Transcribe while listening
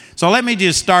So let me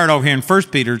just start over here in 1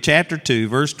 Peter chapter 2,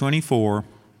 verse 24.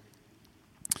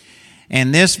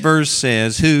 And this verse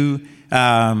says, who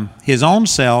his own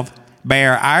self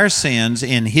bare our sins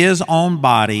in his own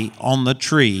body on the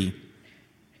tree,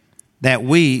 that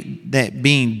we, that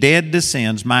being dead to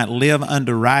sins, might live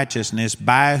unto righteousness,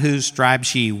 by whose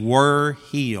stripes ye were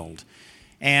healed.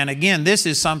 And again, this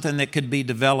is something that could be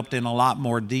developed in a lot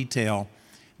more detail.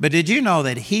 But did you know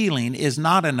that healing is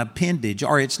not an appendage,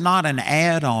 or it's not an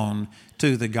add-on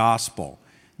to the gospel?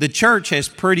 The church has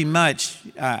pretty much,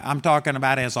 I'm talking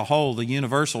about as a whole, the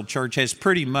universal church has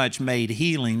pretty much made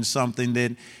healing something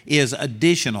that is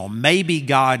additional. Maybe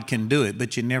God can do it,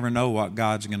 but you never know what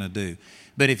God's going to do.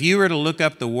 But if you were to look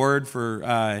up the word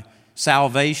for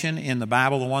salvation in the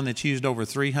Bible, the one that's used over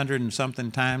 300 and something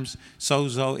times,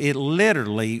 sozo, it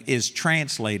literally is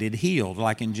translated healed,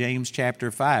 like in James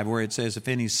chapter 5, where it says, if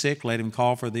any's sick, let him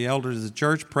call for the elders of the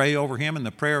church, pray over him, and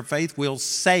the prayer of faith will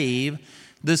save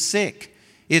the sick.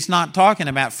 It's not talking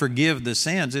about forgive the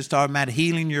sins. It's talking about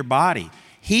healing your body.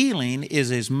 Healing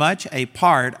is as much a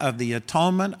part of the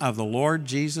atonement of the Lord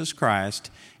Jesus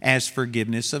Christ as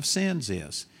forgiveness of sins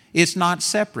is. It's not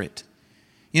separate.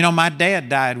 You know, my dad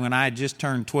died when I had just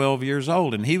turned 12 years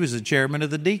old, and he was the chairman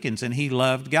of the deacons, and he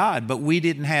loved God. But we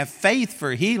didn't have faith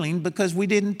for healing because we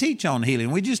didn't teach on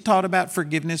healing. We just taught about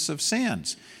forgiveness of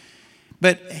sins.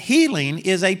 But healing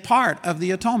is a part of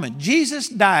the atonement. Jesus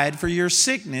died for your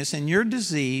sickness and your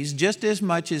disease just as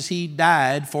much as he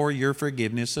died for your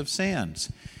forgiveness of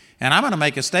sins. And I'm going to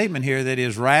make a statement here that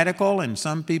is radical, and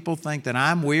some people think that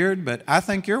I'm weird, but I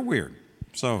think you're weird.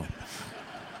 So...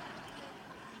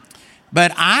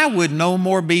 But I would no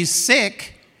more be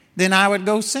sick than I would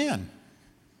go sin.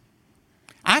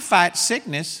 I fight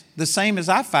sickness the same as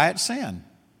I fight sin.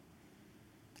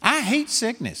 I hate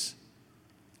sickness.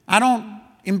 I don't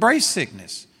embrace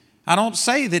sickness. I don't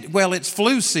say that, well, it's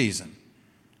flu season,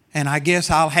 and I guess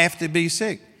I'll have to be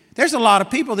sick. There's a lot of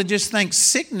people that just think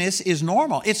sickness is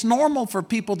normal. It's normal for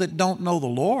people that don't know the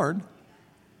Lord.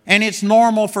 And it's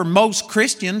normal for most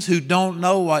Christians who don't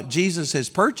know what Jesus has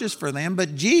purchased for them,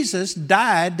 but Jesus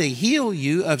died to heal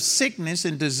you of sickness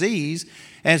and disease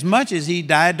as much as he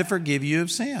died to forgive you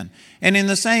of sin. And in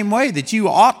the same way that you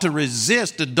ought to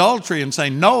resist adultery and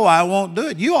say, no, I won't do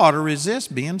it, you ought to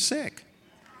resist being sick.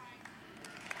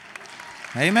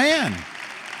 Amen.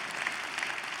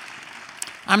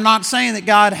 I'm not saying that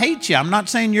God hates you. I'm not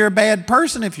saying you're a bad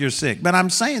person if you're sick, but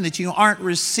I'm saying that you aren't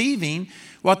receiving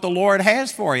what the Lord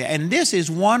has for you. And this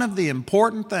is one of the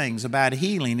important things about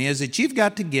healing, is that you've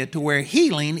got to get to where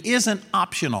healing isn't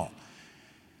optional.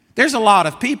 There's a lot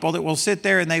of people that will sit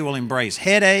there and they will embrace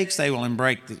headaches, they will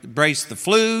embrace the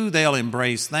flu, they'll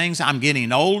embrace things. I'm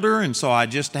getting older, and so I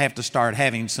just have to start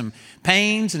having some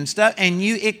pains and stuff, and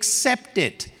you accept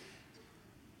it.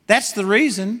 That's the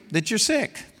reason that you're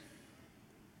sick.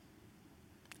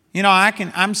 You know,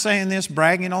 I'm saying this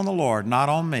bragging on the Lord, not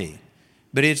on me.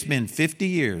 But it's been 50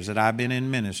 years that I've been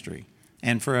in ministry.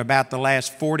 And for about the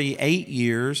last 48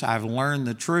 years, I've learned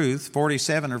the truth,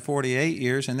 47 or 48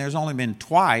 years, and there's only been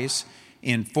twice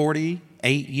in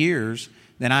 48 years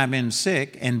that I've been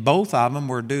sick, and both of them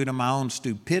were due to my own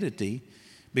stupidity,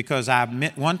 because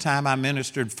one time I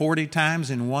ministered 40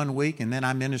 times in 1 week, and then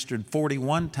I ministered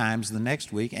 41 times the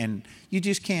next week, and you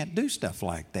just can't do stuff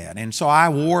like that. And so I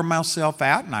wore myself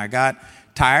out, and I got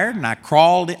tired, and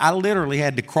I literally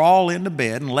had to crawl into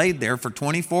bed and laid there for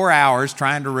 24 hours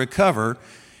trying to recover.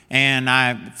 And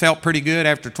I felt pretty good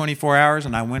after 24 hours,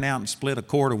 and I went out and split a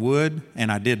cord of wood, and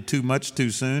I did too much too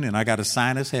soon, and I got a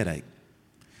sinus headache.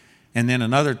 And then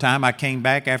another time I came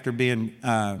back after being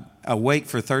awake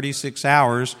for 36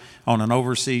 hours on an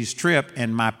overseas trip,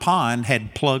 and my pond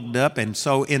had plugged up, and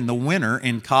so in the winter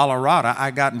in Colorado,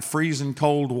 I got in freezing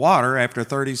cold water after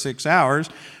 36 hours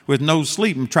with no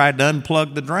sleep and tried to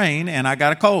unplug the drain, and I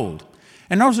got a cold.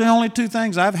 And those are the only two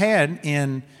things I've had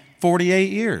in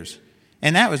 48 years.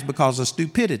 And that was because of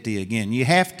stupidity again. You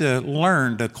have to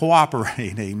learn to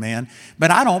cooperate, amen.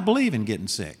 But I don't believe in getting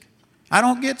sick. I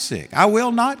don't get sick. I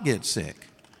will not get sick.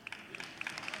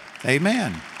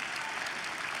 Amen.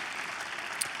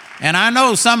 And I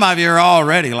know some of you are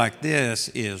already like, this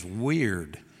is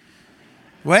weird.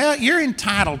 Well, you're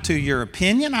entitled to your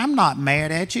opinion. I'm not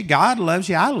mad at you. God loves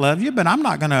you. I love you, but I'm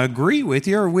not going to agree with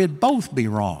you or we'd both be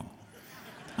wrong.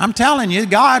 I'm telling you,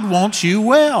 God wants you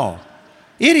well.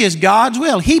 It is God's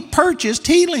will. He purchased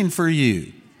healing for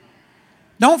you.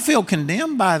 Don't feel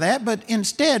condemned by that, but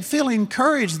instead feel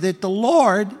encouraged that the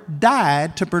Lord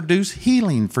died to produce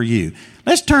healing for you.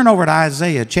 Let's turn over to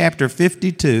Isaiah chapter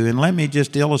 52, and let me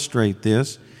just illustrate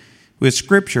this with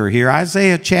scripture here.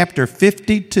 Isaiah chapter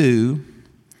 52,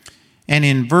 And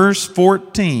in verse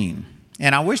 14,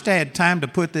 and I wished I had time to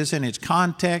put this in its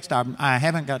context. I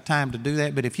haven't got time to do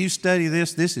that. But if you study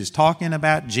this, this is talking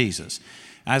about Jesus.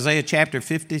 Isaiah chapter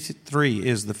 53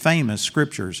 is the famous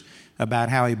scriptures about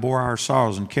how he bore our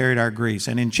sorrows and carried our griefs.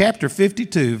 And in chapter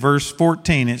 52, verse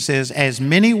 14, it says, "As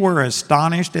many were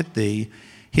astonished at thee,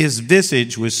 his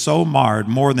visage was so marred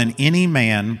more than any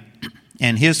man,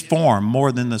 and his form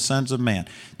more than the sons of man."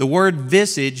 The word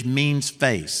visage means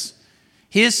face.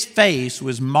 His face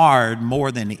was marred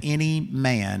more than any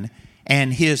man,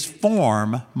 and his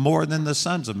form more than the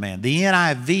sons of man. The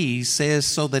NIV says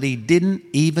so that he didn't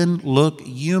even look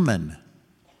human.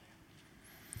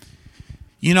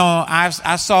 You know, I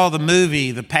saw the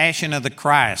movie The Passion of the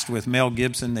Christ with Mel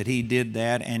Gibson, that he did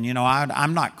that. And, you know,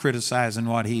 I'm not criticizing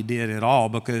what he did at all,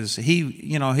 because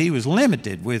he was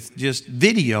limited with just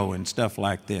video and stuff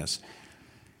like this.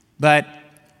 But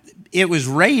it was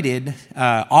rated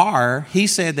R. He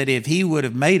said that if he would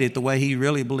have made it the way he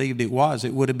really believed it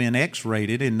would have been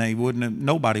X-rated, and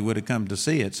nobody would have come to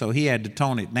see it. So he had to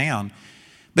tone it down.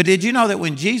 But did you know that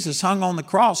when Jesus hung on the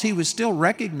cross, he was still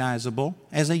recognizable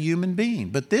as a human being?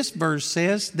 But this verse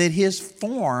says that his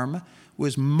form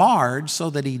was marred so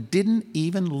that he didn't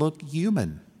even look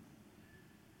human.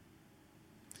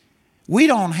 We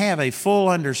don't have a full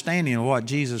understanding of what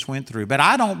Jesus went through, but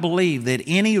I don't believe that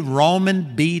any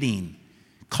Roman beating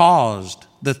caused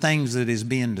the things that is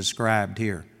being described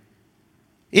here.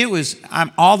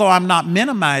 Although I'm not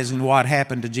minimizing what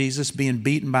happened to Jesus being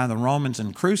beaten by the Romans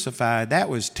and crucified, that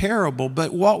was terrible.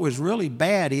 But what was really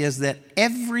bad is that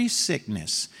every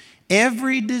sickness,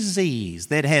 every disease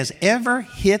that has ever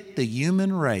hit the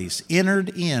human race entered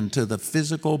into the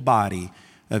physical body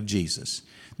of Jesus.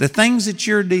 The things that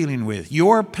you're dealing with,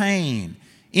 your pain,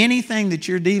 anything that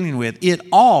you're dealing with, it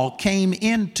all came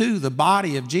into the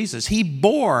body of Jesus. He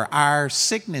bore our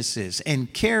sicknesses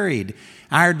and carried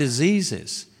our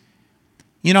diseases.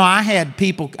 You know, I had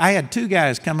two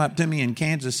guys come up to me in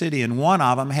Kansas City, and one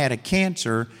of them had a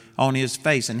cancer on his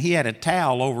face, and he had a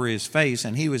towel over his face,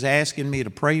 and he was asking me to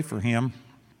pray for him.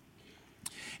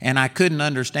 And I couldn't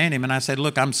understand him. And I said,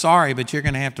 "Look, I'm sorry, but you're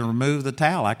going to have to remove the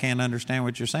towel. I can't understand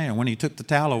what you're saying." When he took the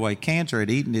towel away, cancer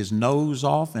had eaten his nose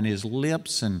off and his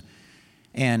lips,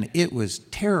 and it was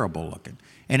terrible looking.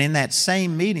 And in that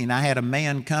same meeting, I had a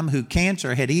man come who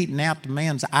cancer had eaten out the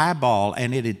man's eyeball,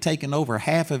 and it had taken over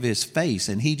half of his face,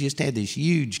 and he just had this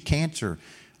huge cancer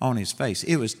on his face.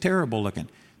 It was terrible looking.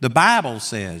 The Bible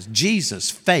says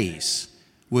Jesus' face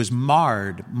was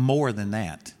marred more than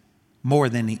that, more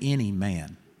than any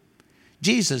man.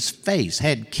 Jesus' face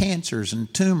had cancers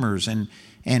and tumors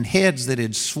and heads that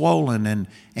had swollen.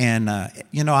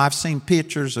 I've seen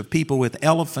pictures of people with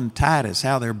elephantitis,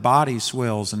 how their body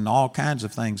swells and all kinds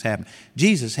of things happen.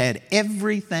 Jesus had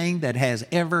everything that has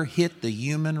ever hit the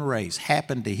human race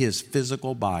happen to his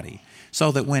physical body,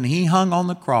 so that when he hung on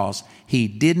the cross, he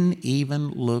didn't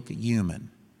even look human.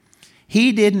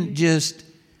 He didn't just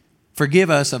forgive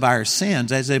us of our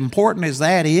sins, as important as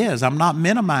that is. I'm not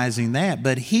minimizing that,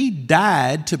 but he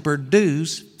died to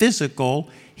produce physical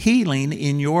healing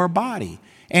in your body.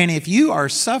 And if you are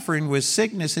suffering with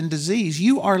sickness and disease,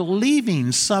 you are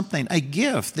leaving something, a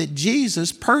gift that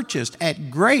Jesus purchased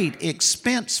at great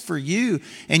expense for you,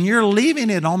 and you're leaving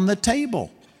it on the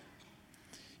table.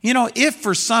 You know, if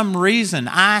for some reason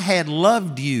I had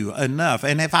loved you enough,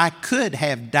 and if I could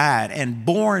have died and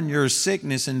borne your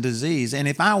sickness and disease, and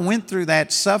if I went through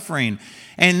that suffering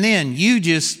and then you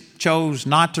just chose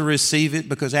not to receive it,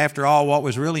 because after all, what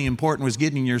was really important was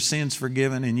getting your sins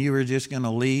forgiven, and you were just going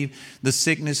to leave the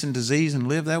sickness and disease and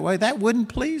live that way, that wouldn't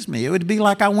please me. It would be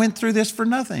like I went through this for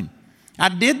nothing. I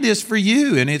did this for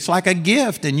you, and it's like a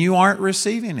gift, and you aren't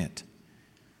receiving it.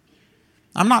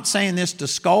 I'm not saying this to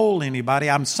scold anybody.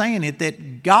 I'm saying it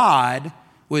that God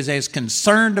was as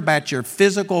concerned about your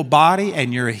physical body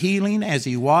and your healing as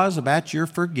he was about your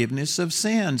forgiveness of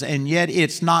sins. And yet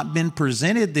it's not been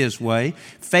presented this way.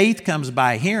 Faith comes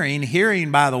by hearing,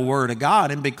 hearing by the word of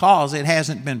God. And because it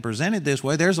hasn't been presented this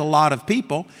way, there's a lot of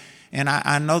people. And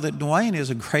I know that Dwayne is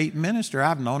a great minister.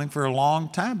 I've known him for a long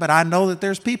time. But I know that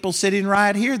there's people sitting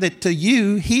right here that to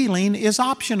you, healing is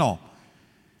optional.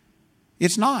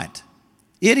 It's not.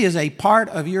 It is a part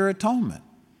of your atonement.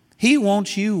 He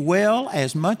wants you well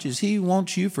as much as he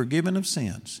wants you forgiven of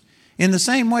sins. In the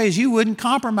same way as you wouldn't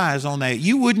compromise on that.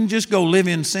 You wouldn't just go live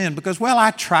in sin because, well, I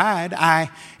tried.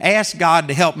 I asked God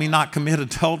to help me not commit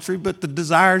adultery, but the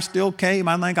desire still came.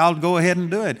 I think I'll go ahead and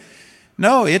do it.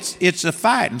 No, it's a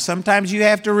fight, and sometimes you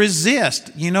have to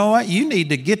resist. You know what? You need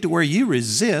to get to where you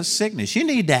resist sickness. You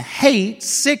need to hate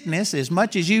sickness as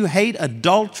much as you hate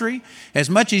adultery, as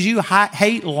much as you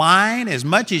hate lying, as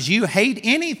much as you hate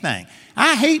anything.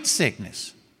 I hate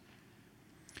sickness.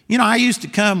 You know, I used to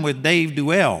come with Dave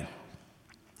Duell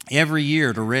every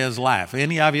year to Res Life.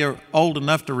 Any of you are old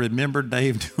enough to remember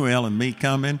Dave Duell and me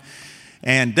coming?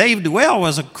 And Dave Duell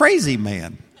was a crazy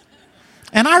man.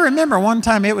 And I remember one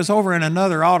time it was over in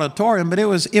another auditorium, but it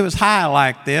was high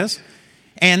like this.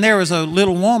 And there was a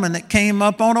little woman that came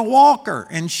up on a walker,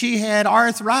 and she had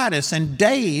arthritis, and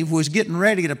Dave was getting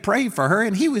ready to pray for her,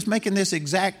 and he was making this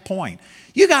exact point.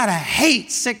 You got to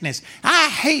hate sickness. I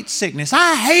hate sickness.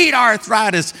 I hate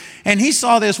arthritis. And he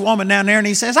saw this woman down there, and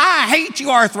he says, I hate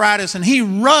you, arthritis. And he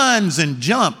runs and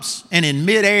jumps, and in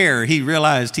midair, he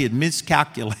realized he had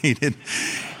miscalculated,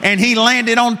 and he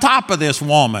landed on top of this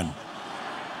woman.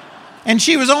 And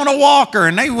she was on a walker,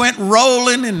 and they went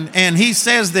rolling, and he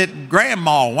says that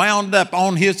Grandma wound up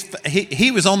on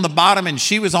he was on the bottom and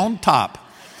she was on top.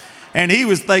 And he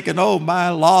was thinking, oh, my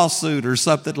lawsuit or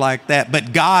something like that.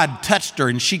 But God touched her,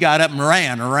 and she got up and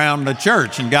ran around the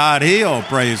church, and God healed,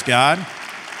 praise God.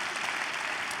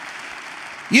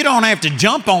 You don't have to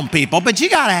jump on people, but you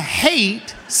got to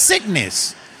hate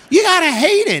sickness. You got to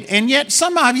hate it, and yet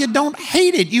some of you don't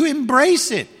hate it. You embrace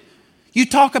it. You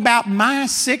talk about my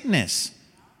sickness.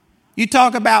 You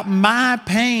talk about my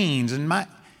pains and my...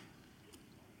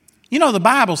 You know, the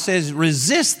Bible says,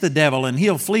 resist the devil and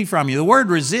he'll flee from you. The word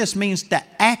resist means to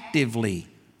actively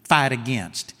fight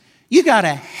against. You got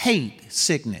to hate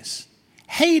sickness.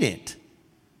 Hate it.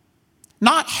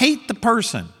 Not hate the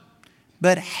person,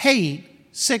 but hate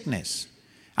sickness.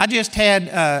 I just had,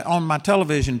 on my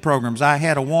television programs, I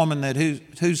had a woman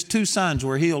whose two sons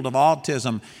were healed of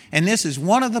autism. And this is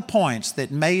one of the points that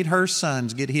made her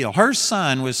sons get healed. Her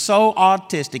son was so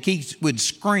autistic, he would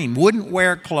scream, wouldn't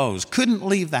wear clothes, couldn't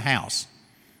leave the house,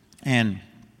 and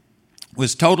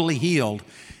was totally healed.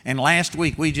 And last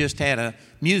week, we just had a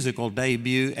musical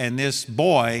debut, and this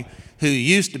boy who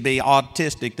used to be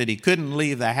autistic, that he couldn't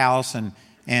leave the house and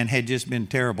had just been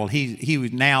terrible, he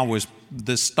now was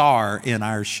the star in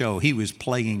our show. He was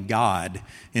playing God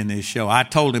in this show. I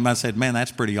told him, I said, man,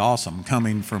 that's pretty awesome,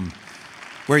 coming from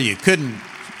where you couldn't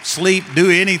sleep,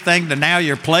 do anything, to now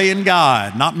you're playing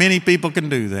God. Not many people can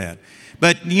do that.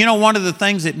 But you know, one of the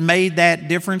things that made that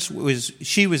difference was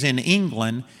she was in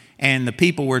England, and the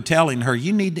people were telling her,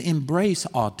 you need to embrace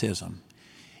autism.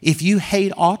 If you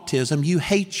hate autism, you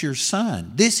hate your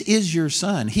son. This is your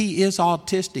son. He is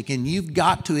autistic, and you've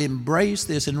got to embrace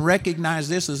this and recognize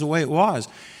this as the way it was.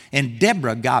 And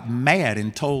Deborah got mad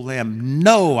and told them,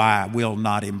 no, I will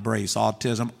not embrace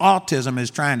autism. Autism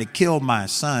is trying to kill my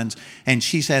sons. And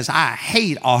she says, I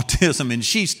hate autism. And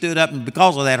she stood up, and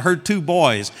because of that, her two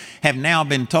boys have now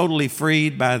been totally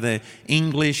freed by the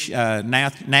English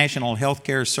National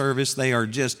Healthcare Service. They are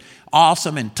just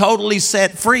awesome and totally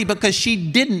set free because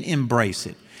she didn't embrace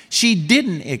it. She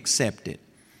didn't accept it.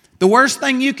 The worst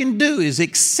thing you can do is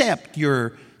accept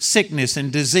your sickness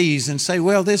and disease and say,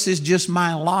 well, this is just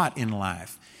my lot in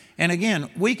life. And again,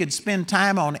 we could spend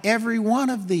time on every one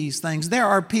of these things. There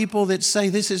are people that say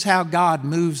this is how God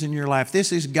moves in your life.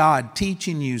 This is God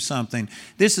teaching you something.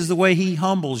 This is the way He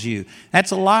humbles you.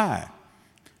 That's a lie.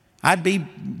 I'd be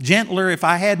gentler if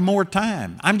I had more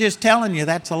time. I'm just telling you,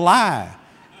 that's a lie.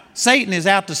 Satan is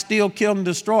out to steal, kill, and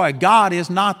destroy. God is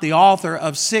not the author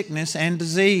of sickness and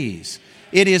disease.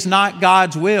 It is not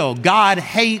God's will. God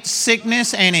hates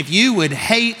sickness, and if you would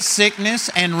hate sickness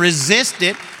and resist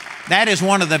it, that is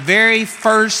one of the very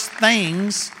first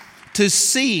things to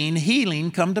seeing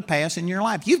healing come to pass in your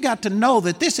life. You've got to know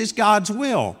that this is God's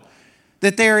will,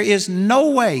 that there is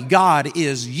no way God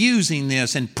is using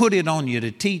this and put it on you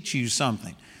to teach you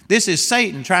something. This is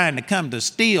Satan trying to come to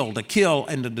steal, to kill,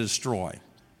 and to destroy.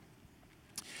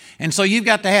 And so you've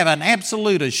got to have an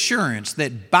absolute assurance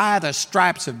that by the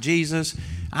stripes of Jesus,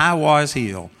 I was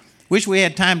healed. Wish we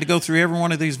had time to go through every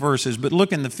one of these verses, but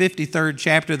look in the 53rd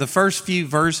chapter. The first few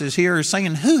verses here are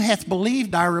saying, who hath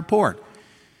believed our report?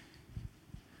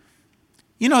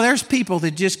 You know, there's people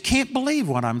that just can't believe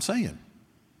what I'm saying.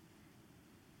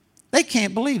 They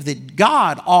can't believe that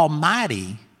God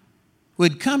Almighty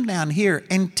would come down here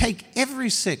and take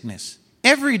every sickness,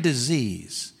 every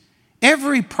disease,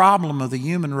 every problem of the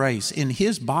human race in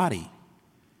His body.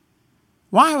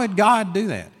 Why would God do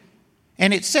that?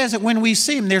 And it says that when we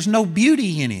see Him, there's no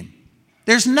beauty in Him.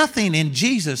 There's nothing in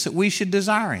Jesus that we should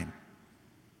desire Him.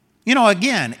 You know,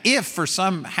 again, if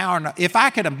I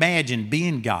could imagine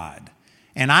being God,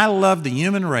 and I love the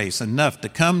human race enough to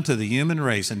come to the human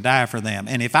race and die for them,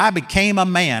 and if I became a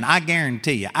man, I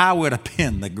guarantee you, I would have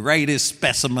been the greatest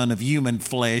specimen of human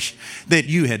flesh that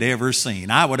you had ever seen.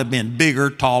 I would have been bigger,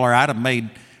 taller. I'd have made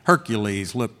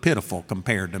Hercules look pitiful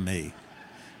compared to me.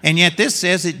 And yet this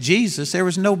says that Jesus, there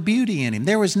was no beauty in him.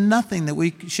 There was nothing that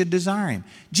we should desire him.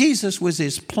 Jesus was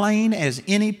as plain as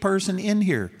any person in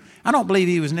here. I don't believe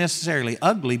he was necessarily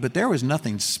ugly, but there was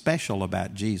nothing special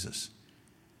about Jesus.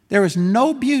 There was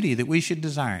no beauty that we should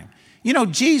desire him. You know,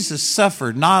 Jesus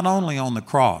suffered not only on the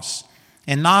cross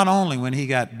and not only when he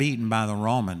got beaten by the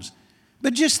Romans,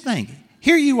 but just think,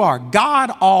 here you are, God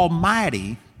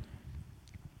Almighty,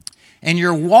 and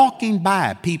you're walking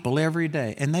by people every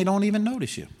day and they don't even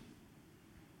notice you.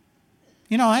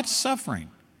 You know, that's suffering.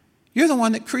 You're the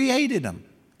one that created them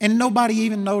and nobody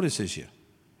even notices you.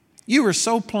 You were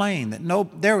so plain that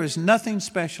there was nothing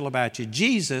special about you.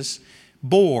 Jesus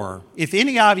bore, if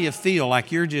any of you feel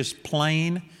like you're just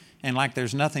plain and like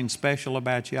there's nothing special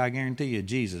about you, I guarantee you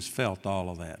Jesus felt all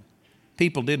of that.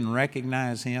 People didn't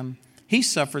recognize him. He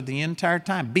suffered the entire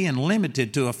time, being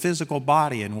limited to a physical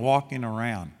body and walking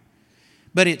around.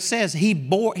 But it says he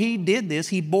did this,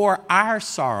 he bore our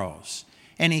sorrows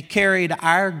and he carried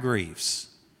our griefs.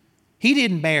 He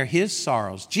didn't bear his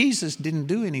sorrows. Jesus didn't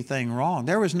do anything wrong.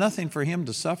 There was nothing for him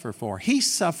to suffer for. He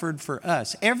suffered for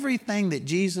us. Everything that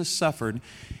Jesus suffered,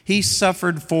 he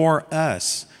suffered for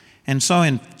us. And so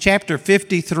in chapter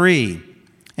 53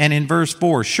 and in verse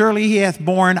 4, surely he hath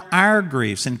borne our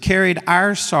griefs and carried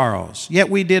our sorrows. Yet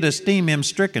we did esteem him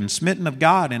stricken, smitten of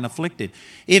God, and afflicted.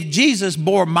 If Jesus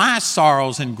bore my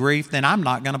sorrows and grief, then I'm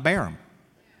not going to bear them.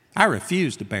 I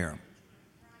refuse to bear them.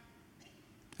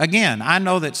 Again, I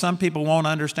know that some people won't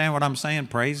understand what I'm saying.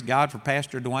 Praise God for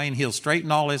Pastor Dwayne. He'll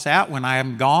straighten all this out when I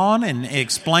am gone and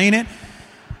explain it.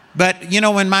 But, you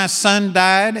know, when my son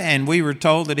died and we were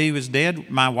told that he was dead,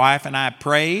 my wife and I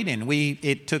prayed, and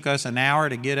it took us an hour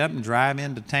to get up and drive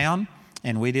into town,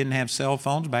 and we didn't have cell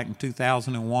phones back in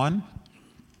 2001.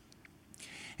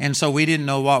 And so we didn't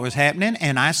know what was happening,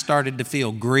 and I started to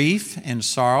feel grief and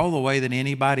sorrow the way that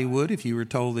anybody would if you were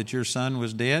told that your son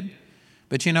was dead.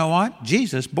 But you know what?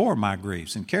 Jesus bore my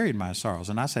griefs and carried my sorrows,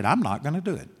 and I said, I'm not going to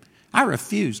do it. I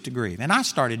refused to grieve, and I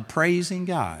started praising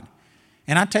God.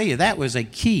 And I tell you, that was a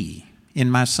key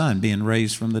in my son being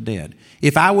raised from the dead.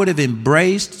 If I would have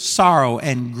embraced sorrow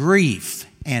and grief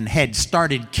and had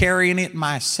started carrying it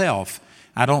myself,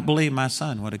 I don't believe my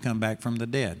son would have come back from the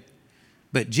dead.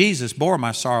 But Jesus bore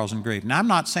my sorrows and grief. Now, I'm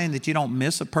not saying that you don't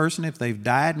miss a person if they've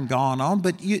died and gone on,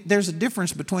 but there's a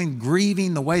difference between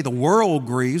grieving the way the world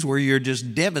grieves, where you're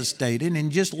just devastated,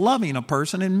 and just loving a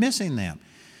person and missing them.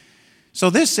 So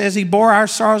this says he bore our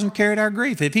sorrows and carried our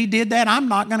grief. If he did that, I'm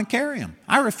not going to carry him.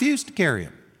 I refuse to carry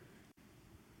him.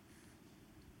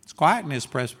 It's quiet in this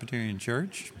Presbyterian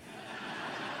church.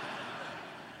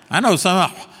 I know some,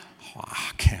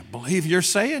 I can't believe you're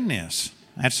saying this.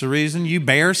 That's the reason you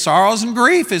bear sorrows and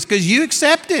grief, is because you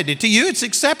accept it. To you, it's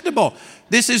acceptable.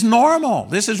 This is normal.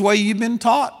 This is the way you've been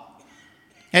taught.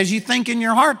 As you think in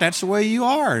your heart, that's the way you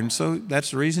are. And so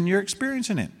that's the reason you're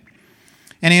experiencing it.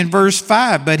 And in verse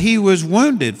 5, but he was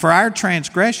wounded for our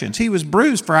transgressions. He was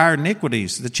bruised for our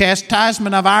iniquities. The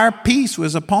chastisement of our peace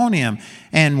was upon him,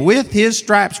 and with his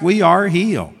stripes we are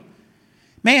healed.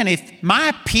 Man, if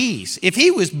my peace, if he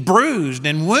was bruised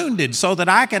and wounded so that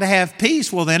I could have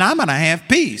peace, well, then I'm going to have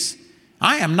peace.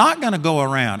 I am not going to go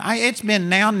around. It's been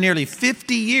now nearly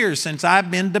 50 years since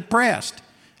I've been depressed.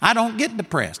 I don't get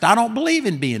depressed. I don't believe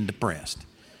in being depressed.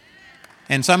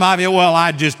 And some of you, well,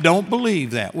 I just don't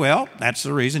believe that. Well, that's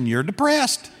the reason you're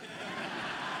depressed.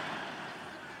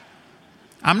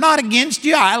 I'm not against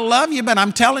you. I love you, but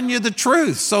I'm telling you the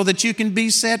truth so that you can be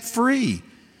set free.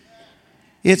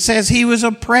 It says he was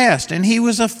oppressed and he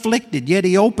was afflicted, yet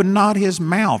he opened not his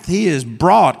mouth. He is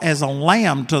brought as a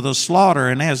lamb to the slaughter,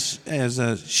 and as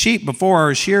a sheep before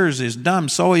her shearers is dumb,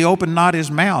 so he opened not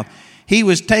his mouth. He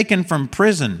was taken from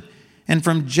prison and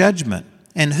from judgment.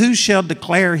 And who shall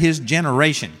declare his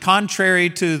generation? Contrary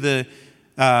to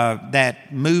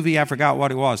that movie, I forgot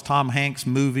what it was, Tom Hanks'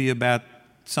 movie about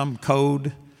some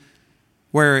code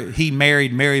where he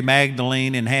married Mary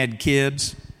Magdalene and had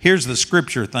kids. Here's the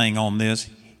scripture thing on this.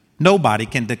 Nobody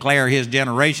can declare his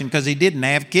generation because he didn't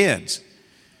have kids.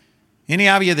 Any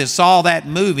of you that saw that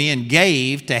movie and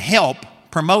gave to help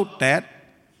promote that,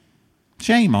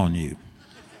 shame on you.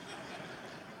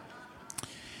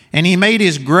 And he made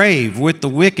his grave with the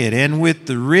wicked and with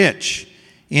the rich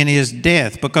in his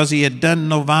death, because he had done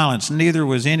no violence, neither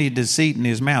was any deceit in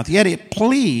his mouth. Yet it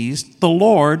pleased the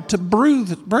Lord to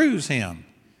bruise him.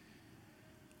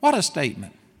 What a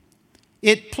statement.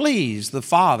 It pleased the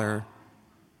Father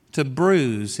to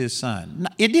bruise his Son.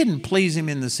 It didn't please him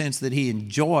in the sense that he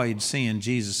enjoyed seeing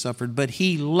Jesus suffered, but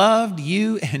he loved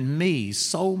you and me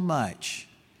so much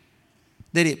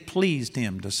that it pleased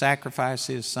him to sacrifice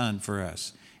his Son for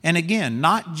us. And again,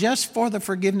 not just for the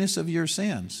forgiveness of your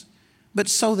sins, but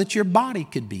so that your body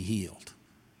could be healed.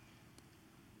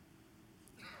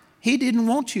 He didn't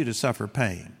want you to suffer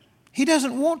pain. He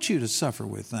doesn't want you to suffer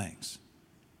with things.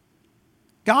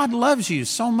 God loves you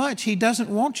so much, He doesn't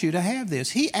want you to have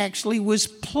this. He actually was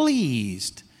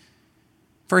pleased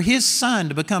for His Son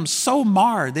to become so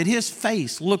marred that His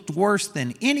face looked worse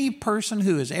than any person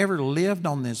who has ever lived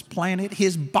on this planet.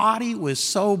 His body was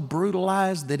so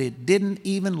brutalized that it didn't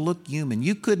even look human.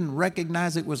 You couldn't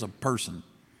recognize it was a person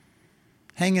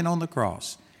hanging on the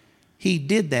cross. He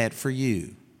did that for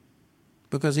you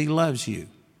because He loves you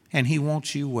and He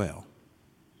wants you well.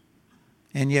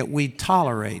 And yet we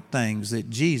tolerate things that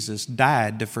Jesus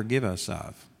died to forgive us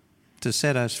of, to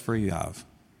set us free of.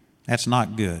 That's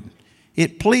not good.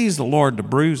 It pleased the Lord to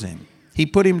bruise Him. He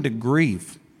put Him to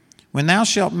grief. When thou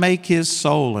shalt make his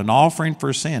soul an offering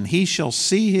for sin, he shall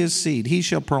see his seed. He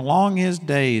shall prolong his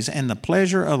days, and the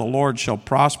pleasure of the Lord shall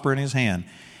prosper in his hand.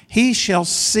 He shall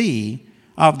see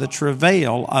of the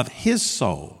travail of his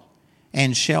soul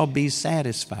and shall be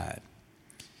satisfied.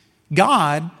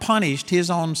 God punished His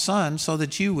own Son so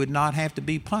that you would not have to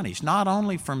be punished, not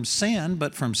only from sin,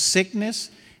 but from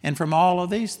sickness and from all of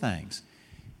these things.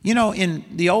 You know, in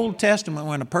the Old Testament,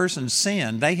 when a person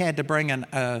sinned, they had to bring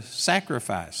a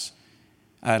sacrifice,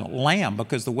 a lamb,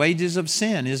 because the wages of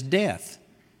sin is death.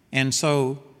 And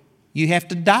so you have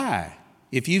to die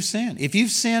if you sin. If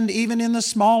you've sinned even in the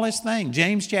smallest thing,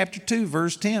 James chapter 2,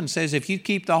 verse 10 says, if you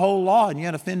keep the whole law and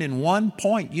yet offend in one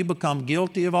point, you become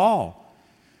guilty of all.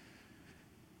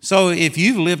 So if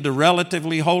you've lived a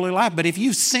relatively holy life, but if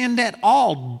you've sinned at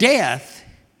all, death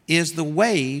is the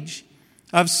wage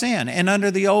of sin. And under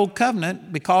the old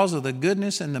covenant, because of the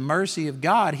goodness and the mercy of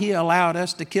God, He allowed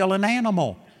us to kill an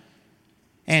animal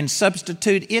and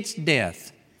substitute its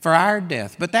death for our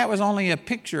death. But that was only a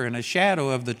picture and a shadow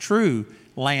of the true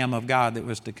Lamb of God that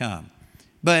was to come.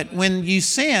 But when you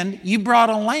sinned, you brought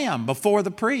a lamb before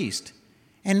the priest.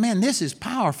 And man, this is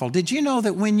powerful. Did you know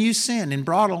that when you sinned and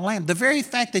brought a lamb, the very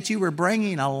fact that you were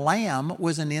bringing a lamb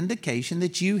was an indication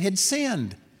that you had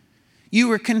sinned? You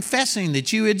were confessing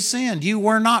that you had sinned. You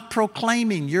were not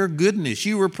proclaiming your goodness.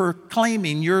 You were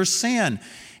proclaiming your sin.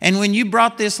 And when you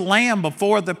brought this lamb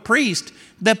before the priest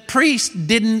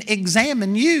didn't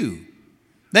examine you.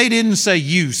 They didn't say,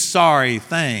 you sorry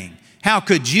thing. How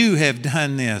could you have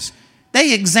done this?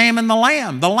 They examined the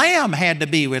lamb. The lamb had to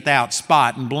be without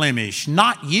spot and blemish,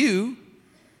 not you.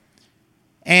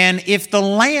 And if the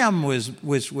lamb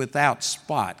was without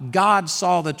spot, God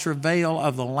saw the travail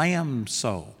of the lamb's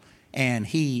soul, and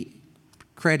He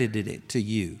credited it to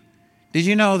you. Did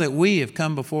you know that we have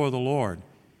come before the Lord,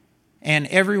 and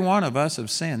every one of us have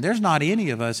sinned? There's not any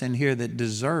of us in here that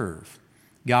deserve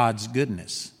God's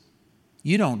goodness.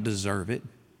 You don't deserve it.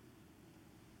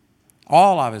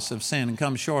 All of us have sinned and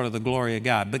come short of the glory of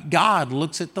God. But God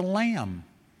looks at the Lamb,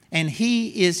 and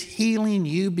He is healing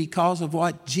you because of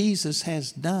what Jesus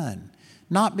has done,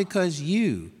 not because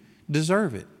you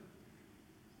deserve it.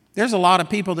 There's a lot of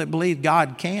people that believe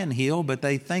God can heal, but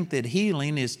they think that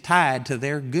healing is tied to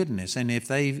their goodness. And if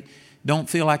they don't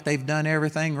feel like they've done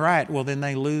everything right, well, then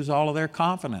they lose all of their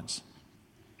confidence.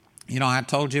 You know, I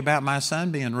told you about my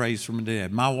son being raised from the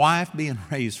dead, my wife being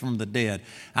raised from the dead.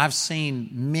 I've seen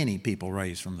many people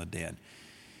raised from the dead.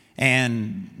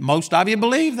 And most of you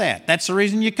believe that. That's the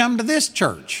reason you come to this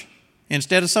church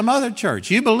instead of some other church.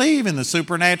 You believe in the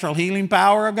supernatural healing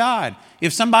power of God.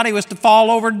 If somebody was to fall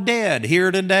over dead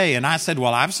here today, and I said,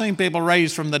 well, I've seen people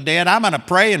raised from the dead, I'm going to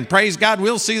pray and praise God,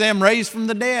 we'll see them raised from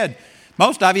the dead.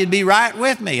 Most of you would be right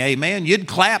with me, amen. You'd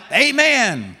clap,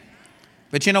 amen.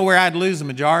 But you know where I'd lose the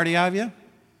majority of you?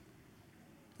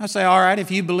 I say, all right,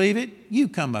 if you believe it, you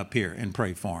come up here and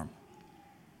pray for them.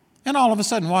 And all of a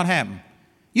sudden, what happened?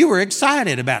 You were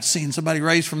excited about seeing somebody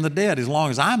raised from the dead as long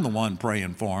as I'm the one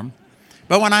praying for them.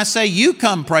 But when I say you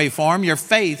come pray for them, your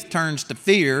faith turns to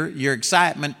fear, your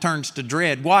excitement turns to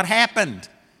dread. What happened?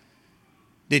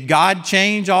 Did God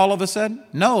change all of a sudden?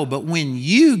 No, but when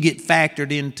you get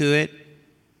factored into it,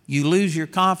 you lose your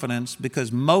confidence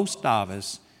because most of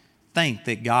us think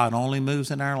that God only moves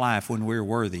in our life when we're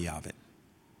worthy of it.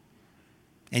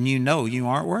 And you know you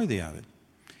aren't worthy of it.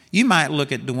 You might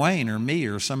look at Dwayne or me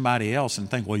or somebody else and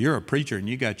think, well, you're a preacher and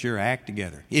you got your act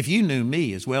together. If you knew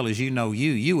me as well as you know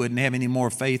you wouldn't have any more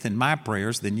faith in my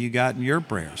prayers than you got in your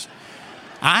prayers.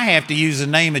 I have to use the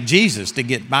name of Jesus to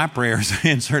get my prayers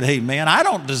answered, amen. I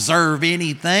don't deserve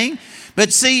anything.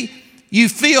 But see, you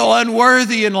feel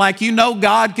unworthy and like you know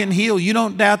God can heal. You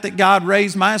don't doubt that God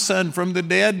raised my son from the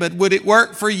dead, but would it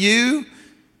work for you?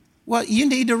 Well, you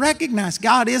need to recognize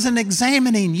God isn't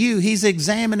examining you. He's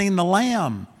examining the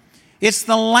Lamb. It's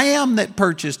the Lamb that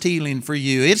purchased healing for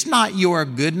you. It's not your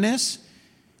goodness.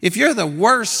 If you're the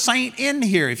worst saint in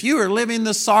here, if you are living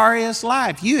the sorriest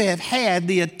life, you have had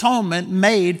the atonement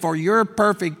made for your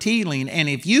perfect healing. And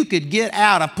if you could get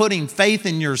out of putting faith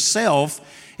in yourself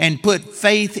and put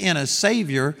faith in a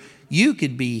Savior, you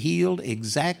could be healed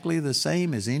exactly the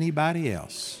same as anybody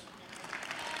else.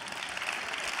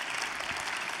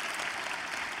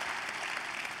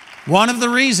 One of the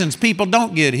reasons people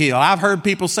don't get healed, I've heard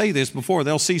people say this before.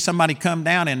 They'll see somebody come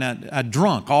down and a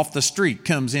drunk off the street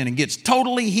comes in and gets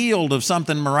totally healed of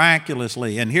something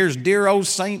miraculously. And here's dear old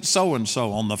Saint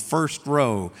so-and-so on the first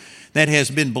row that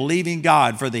has been believing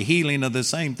God for the healing of the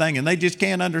same thing. And they just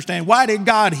can't understand, why did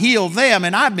God heal them?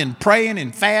 And I've been praying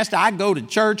and fasting. I go to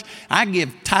church. I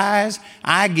give tithes.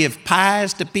 I give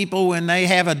pies to people when they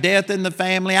have a death in the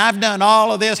family. I've done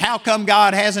all of this. How come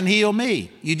God hasn't healed me?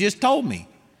 You just told me.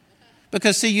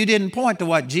 Because, see, you didn't point to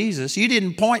what Jesus, you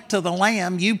didn't point to the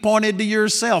Lamb, you pointed to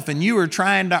yourself, and you were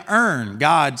trying to earn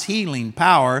God's healing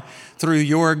power through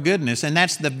your goodness. And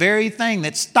that's the very thing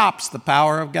that stops the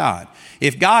power of God.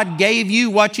 If God gave you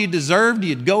what you deserved,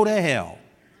 you'd go to hell.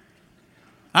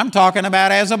 I'm talking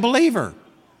about as a believer.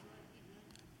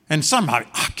 And somebody,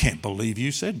 I can't believe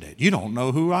you said that. You don't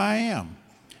know who I am.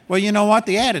 Well, you know what?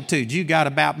 The attitude you got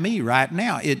about me right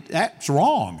now, that's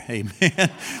wrong. Amen.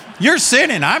 You're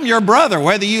sinning. I'm your brother,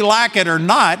 whether you like it or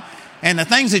not. And the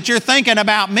things that you're thinking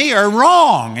about me are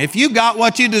wrong. If you got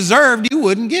what you deserved, you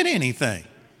wouldn't get anything.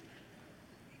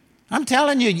 I'm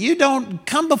telling you, you don't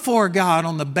come before God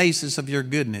on the basis of your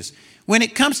goodness. When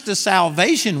it comes to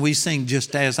salvation, we sing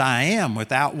just as I am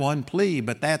without one plea,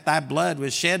 but that thy blood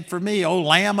was shed for me. O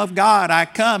Lamb of God, I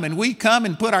come. And we come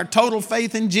and put our total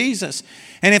faith in Jesus.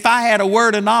 And if I had a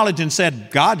word of knowledge and said,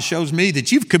 God shows me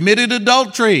that you've committed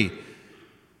adultery,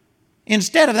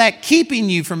 instead of that keeping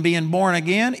you from being born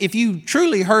again, if you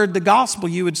truly heard the gospel,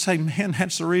 you would say, man,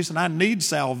 that's the reason I need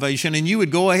salvation. And you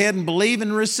would go ahead and believe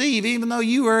and receive, even though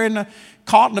you were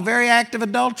caught in the very act of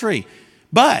adultery.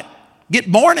 But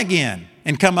get born again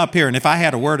and come up here. And if I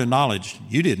had a word of knowledge,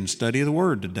 you didn't study the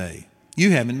word today.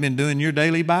 You haven't been doing your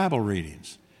daily Bible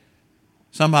readings.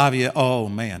 Some of you, oh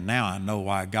man, now I know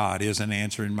why God isn't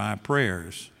answering my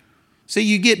prayers. See,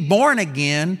 you get born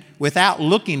again without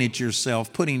looking at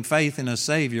yourself, putting faith in a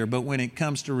Savior. But when it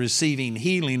comes to receiving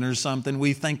healing or something,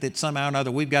 we think that somehow or another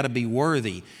we've got to be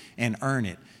worthy and earn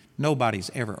it.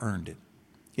 Nobody's ever earned it.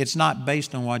 It's not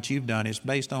based on what you've done. It's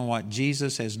based on what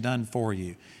Jesus has done for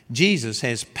you. Jesus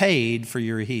has paid for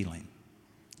your healing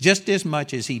just as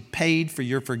much as He paid for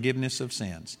your forgiveness of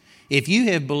sins. If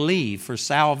you have believed for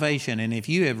salvation and if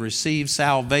you have received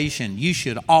salvation, you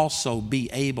should also be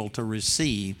able to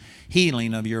receive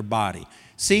healing of your body.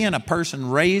 Seeing a person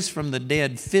raised from the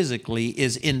dead physically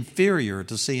is inferior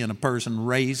to seeing a person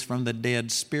raised from the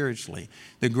dead spiritually.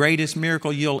 The greatest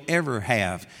miracle you'll ever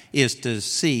have is to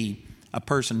see a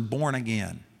person born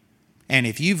again. And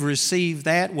if you've received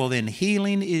that, well, then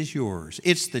healing is yours.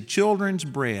 It's the children's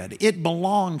bread. It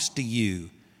belongs to you,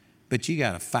 but you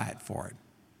got to fight for it.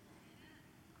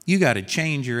 You got to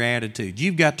change your attitude.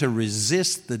 You've got to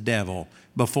resist the devil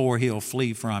before he'll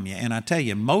flee from you. And I tell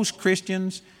you, most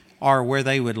Christians are where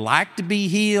they would like to be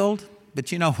healed,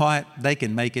 but you know what? They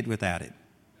can make it without it.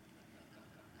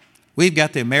 We've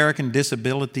got the American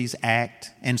Disabilities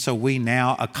Act, and so we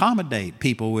now accommodate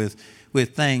people with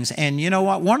things. And you know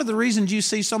what? One of the reasons you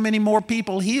see so many more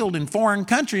people healed in foreign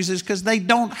countries is because they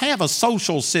don't have a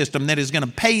social system that is going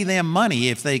to pay them money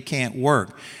if they can't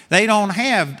work. They don't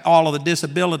have all of the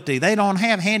disability. They don't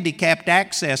have handicapped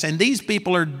access. And these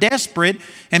people are desperate,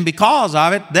 and because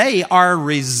of it, they are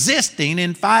resisting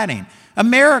and fighting.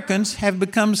 Americans have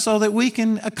become so that we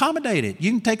can accommodate it.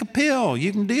 You can take a pill.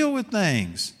 You can deal with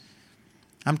things.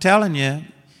 I'm telling you,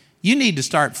 you need to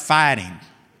start fighting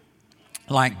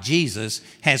like Jesus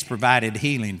has provided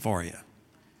healing for you.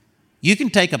 You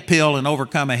can take a pill and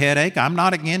overcome a headache. I'm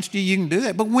not against you. You can do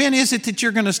that. But when is it that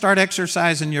you're going to start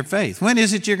exercising your faith? When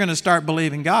is it you're going to start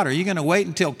believing God? Are you going to wait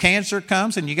until cancer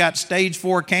comes and you got stage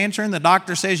 4 cancer and the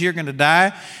doctor says you're going to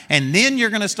die, and then you're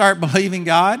going to start believing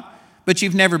God? But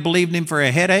you've never believed Him for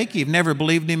a headache. You've never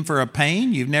believed Him for a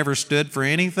pain. You've never stood for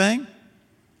anything.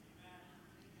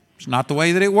 It's not the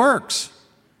way that it works.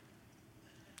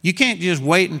 You can't just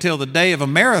wait until the day of a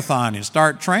marathon and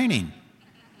start training.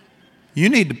 You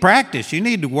need to practice. You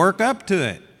need to work up to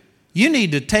it. You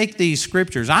need to take these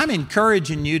scriptures. I'm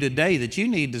encouraging you today that you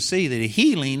need to see that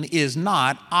healing is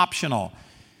not optional.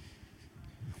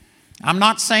 I'm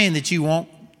not saying that you won't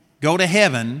go to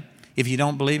heaven if you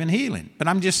don't believe in healing, but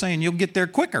I'm just saying you'll get there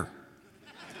quicker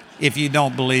if you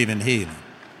don't believe in healing.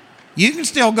 You can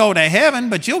still go to heaven,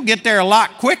 but you'll get there a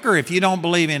lot quicker if you don't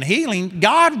believe in healing.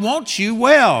 God wants you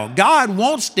well. God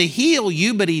wants to heal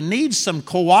you, but He needs some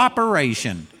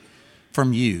cooperation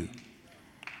from you.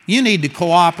 You need to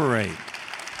cooperate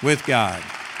with God.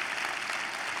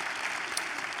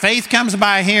 Faith comes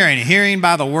by hearing, hearing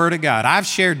by the Word of God. I've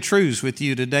shared truths with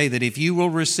you today that if you will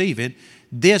receive it,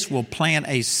 this will plant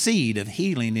a seed of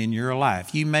healing in your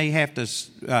life. You may have to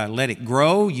let it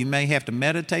grow. You may have to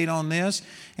meditate on this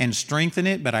and strengthen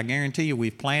it, but I guarantee you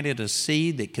we've planted a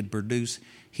seed that could produce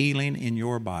healing in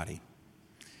your body.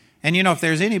 And you know, if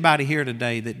there's anybody here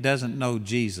today that doesn't know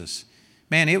Jesus,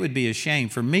 man, it would be a shame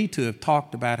for me to have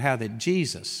talked about how that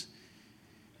Jesus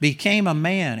became a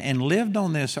man and lived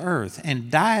on this earth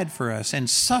and died for us and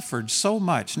suffered so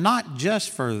much, not just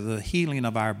for the healing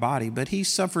of our body, but He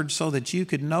suffered so that you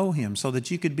could know Him, so that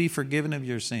you could be forgiven of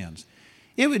your sins.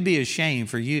 It would be a shame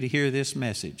for you to hear this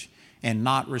message and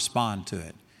not respond to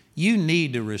it. You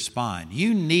need to respond.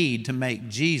 You need to make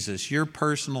Jesus your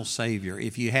personal Savior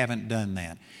if you haven't done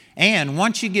that. And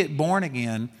once you get born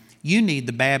again, you need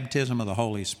the baptism of the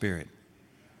Holy Spirit.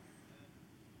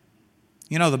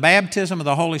 You know, the baptism of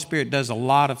the Holy Spirit does a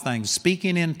lot of things.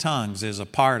 Speaking in tongues is a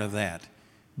part of that.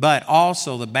 But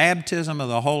also the baptism of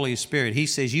the Holy Spirit, He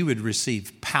says you would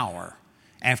receive power.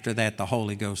 After that, the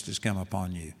Holy Ghost has come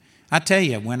upon you. I tell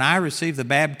you, when I received the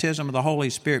baptism of the Holy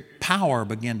Spirit, power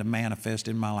began to manifest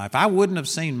in my life. I wouldn't have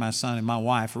seen my son and my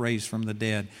wife raised from the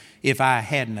dead if I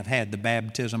hadn't have had the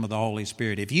baptism of the Holy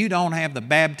Spirit. If you don't have the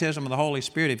baptism of the Holy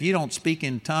Spirit, if you don't speak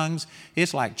in tongues,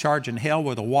 it's like charging hell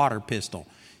with a water pistol.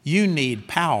 You need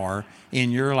power in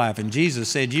your life. And Jesus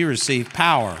said you receive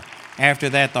power. After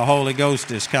that, the Holy Ghost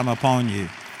has come upon you.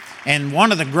 And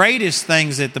one of the greatest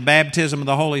things that the baptism of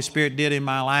the Holy Spirit did in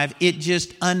my life, it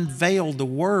just unveiled the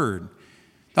Word.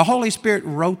 The Holy Spirit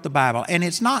wrote the Bible, and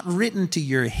it's not written to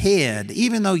your head.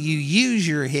 Even though you use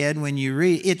your head when you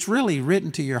read, it's really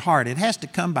written to your heart. It has to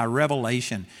come by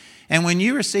revelation. And when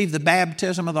you receive the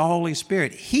baptism of the Holy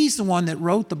Spirit, He's the one that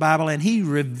wrote the Bible, and He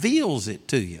reveals it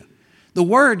to you. The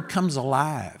Word comes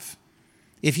alive.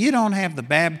 If you don't have the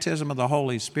baptism of the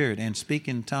Holy Spirit and speak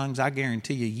in tongues, I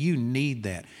guarantee you, you need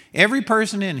that. Every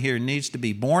person in here needs to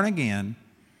be born again.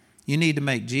 You need to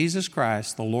make Jesus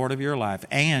Christ the Lord of your life.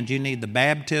 And you need the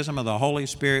baptism of the Holy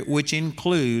Spirit, which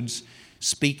includes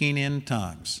speaking in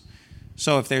tongues.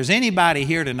 So if there's anybody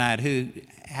here tonight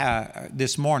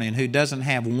this morning who doesn't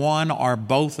have one or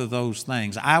both of those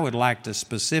things, I would like to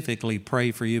specifically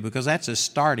pray for you, because that's a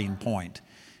starting point.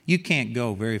 You can't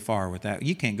go very far without,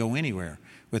 you can't go anywhere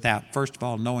without, first of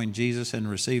all, knowing Jesus and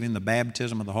receiving the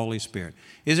baptism of the Holy Spirit.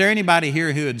 Is there anybody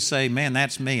here who would say, man,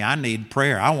 that's me. I need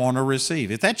prayer. I want to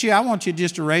receive. If that's you, I want you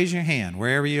just to raise your hand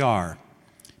wherever you are.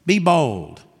 Be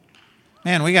bold.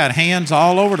 Man, we got hands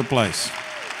all over the place.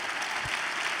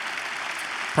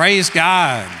 Praise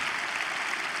God.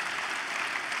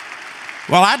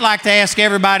 Well, I'd like to ask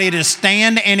everybody to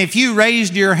stand, and if you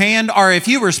raised your hand, or if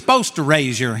you were supposed to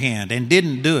raise your hand and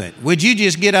didn't do it, would you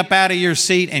just get up out of your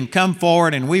seat and come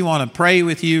forward, and we want to pray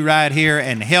with you right here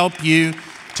and help you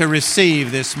to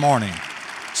receive this morning.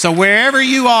 So wherever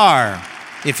you are,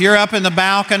 if you're up in the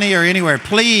balcony or anywhere,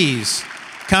 please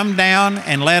come down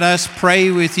and let us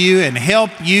pray with you and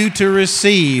help you to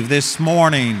receive this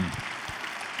morning.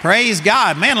 Praise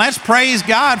God. Man, let's praise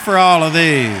God for all of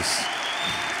these.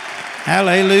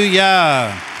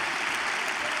 Hallelujah.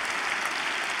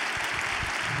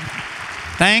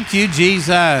 Thank you,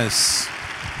 Jesus.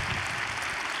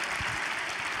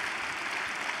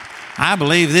 I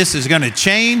believe this is going to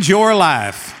change your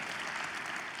life.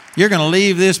 You're going to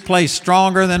leave this place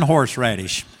stronger than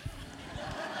horseradish.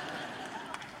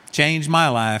 Changed my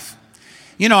life.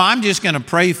 You know, I'm just going to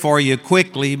pray for you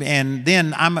quickly, and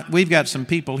then we've got some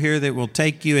people here that will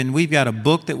take you, and we've got a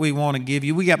book that we want to give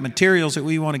you. We got materials that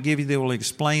we want to give you that will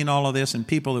explain all of this, and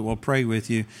people that will pray with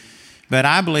you. But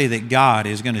I believe that God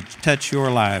is going to touch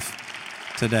your life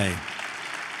today.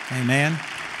 Amen.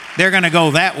 They're going to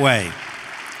go that way.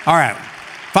 All right.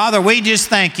 Father, we just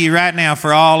thank you right now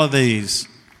for all of these.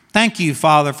 Thank you,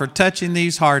 Father, for touching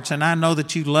these hearts, and I know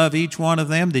that you love each one of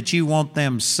them, that you want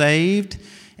them saved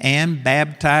and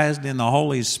baptized in the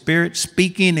Holy Spirit,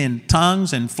 speaking in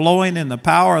tongues and flowing in the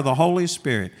power of the Holy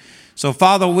Spirit. So,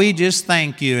 Father, we just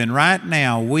thank you. And right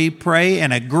now we pray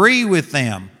and agree with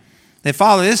them that,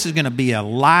 Father, this is going to be a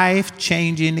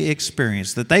life-changing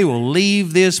experience, that they will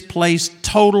leave this place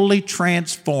totally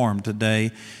transformed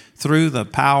today through the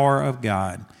power of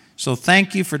God. So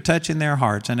thank you for touching their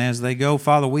hearts. And as they go,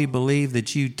 Father, we believe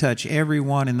that you touch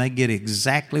everyone and they get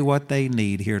exactly what they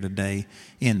need here today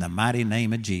in the mighty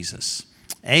name of Jesus.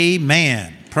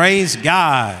 Amen. Praise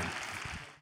God.